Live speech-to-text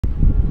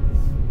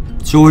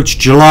So it's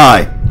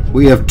July.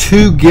 We have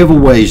 2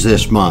 giveaways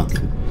this month.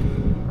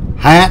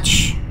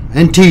 Hats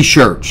and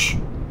t-shirts.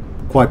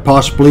 Quite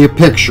possibly a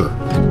picture.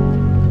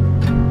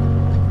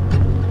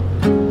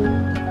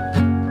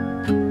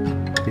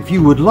 If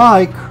you would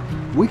like,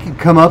 we could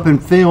come up and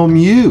film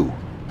you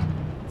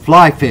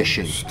fly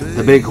fishing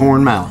the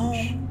Bighorn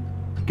Mountains.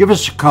 Give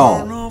us a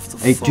call,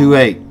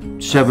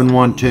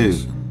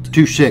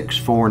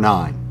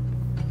 828-712-2649.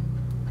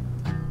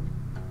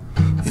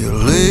 You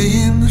lay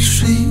in the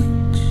sheets,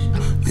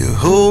 you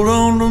hold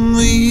on to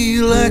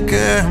me like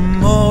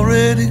I'm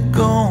already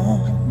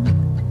gone,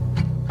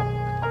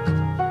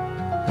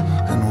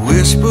 and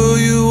whisper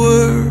your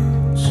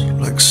words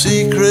like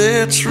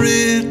secrets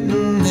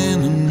written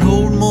in an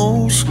old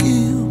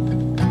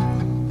moleskin,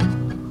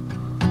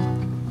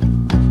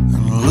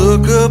 and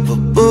look up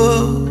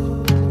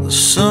above, the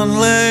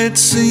sunlight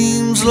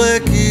seems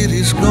like it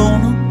is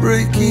gonna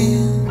break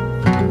in,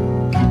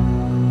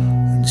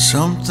 and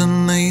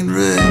something ain't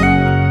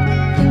right.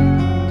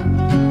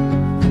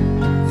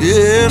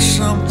 Yeah,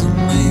 something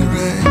ain't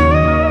right.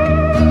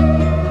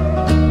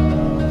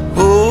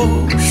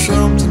 Oh,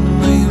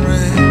 something ain't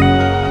right.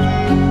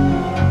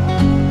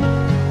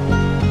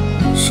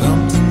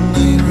 Something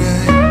ain't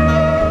right.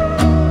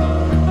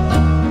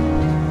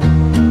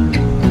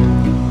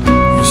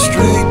 You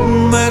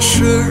straighten my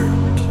shirt,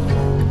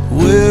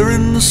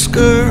 wearing the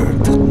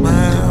skirt that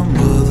my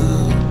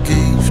mother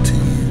gave to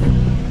you.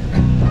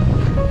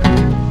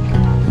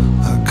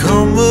 I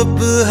come up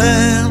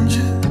behind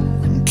you,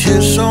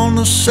 kiss on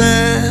the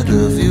side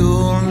of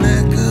your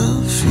neck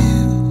a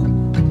few,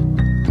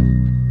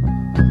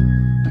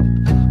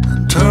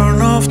 and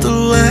turn off the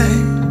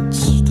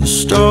lights. The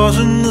stars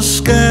in the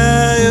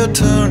sky are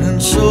turning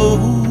so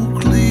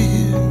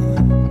clear,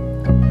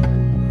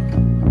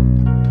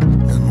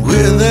 and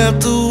without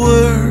the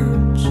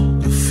words,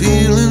 the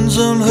feelings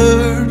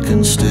unheard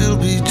can still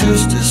be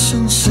just as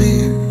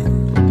sincere.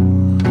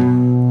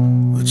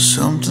 But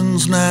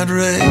something's not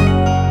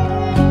right.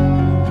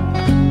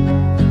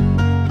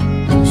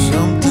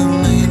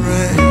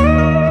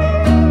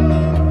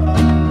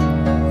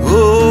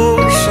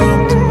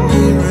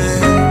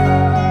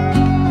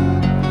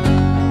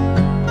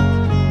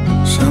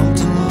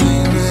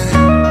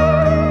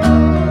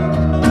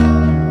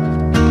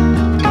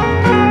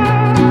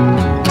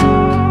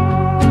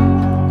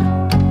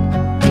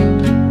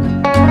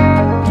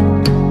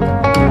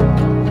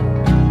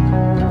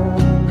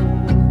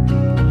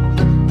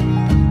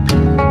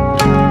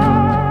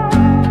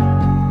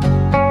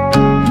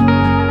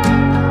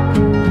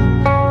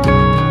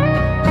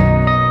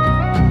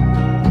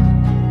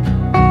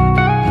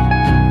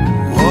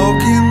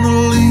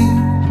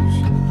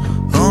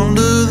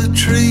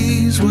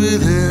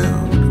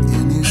 Without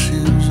any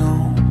shoes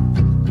on,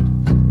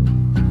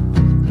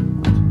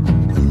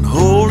 and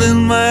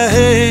holding my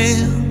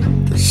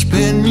hand to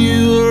spin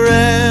you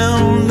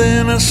around,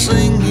 and I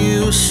sing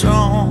you a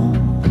song,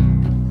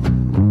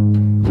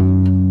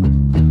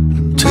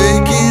 and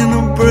taking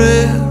a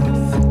breath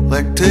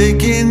like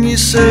taking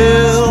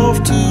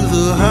yourself to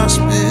the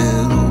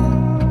hospital,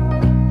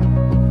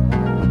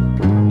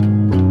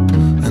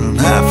 and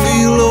I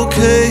feel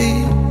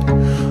okay,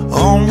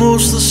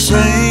 almost the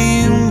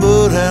same,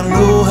 but I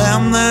know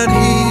I'm not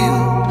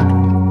healed,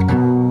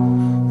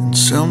 and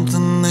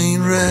something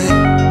ain't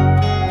right.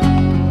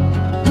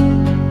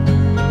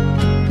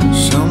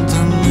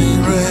 Something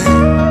ain't right.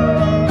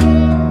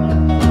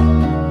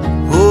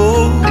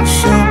 Oh,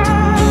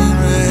 something ain't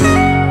right.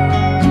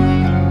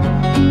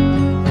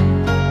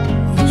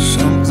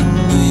 Something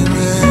ain't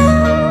right.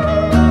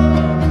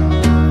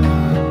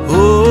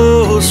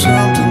 Oh,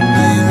 something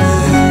ain't right.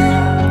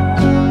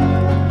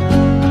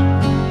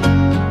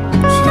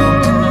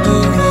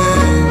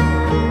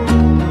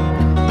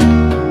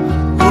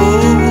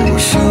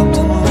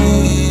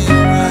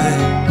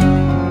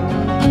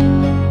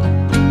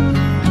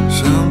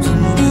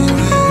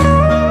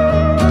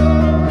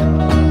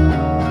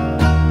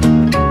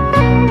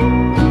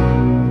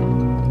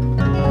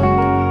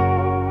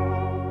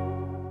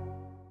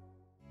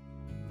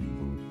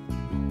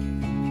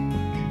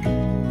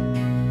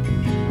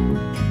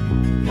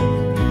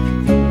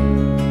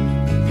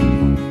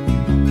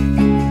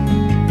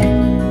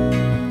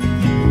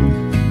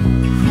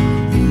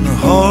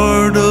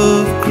 Heart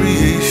of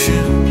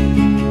creation,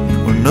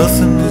 where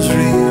nothing is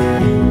real,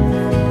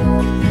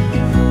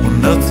 where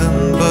nothing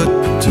but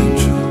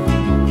potential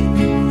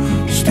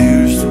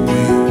steers the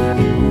wheel.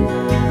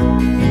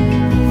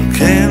 What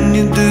can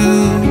you do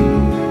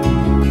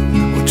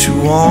what you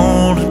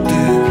want to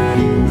do?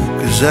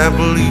 'Cause I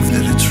believe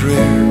that it's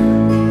rare.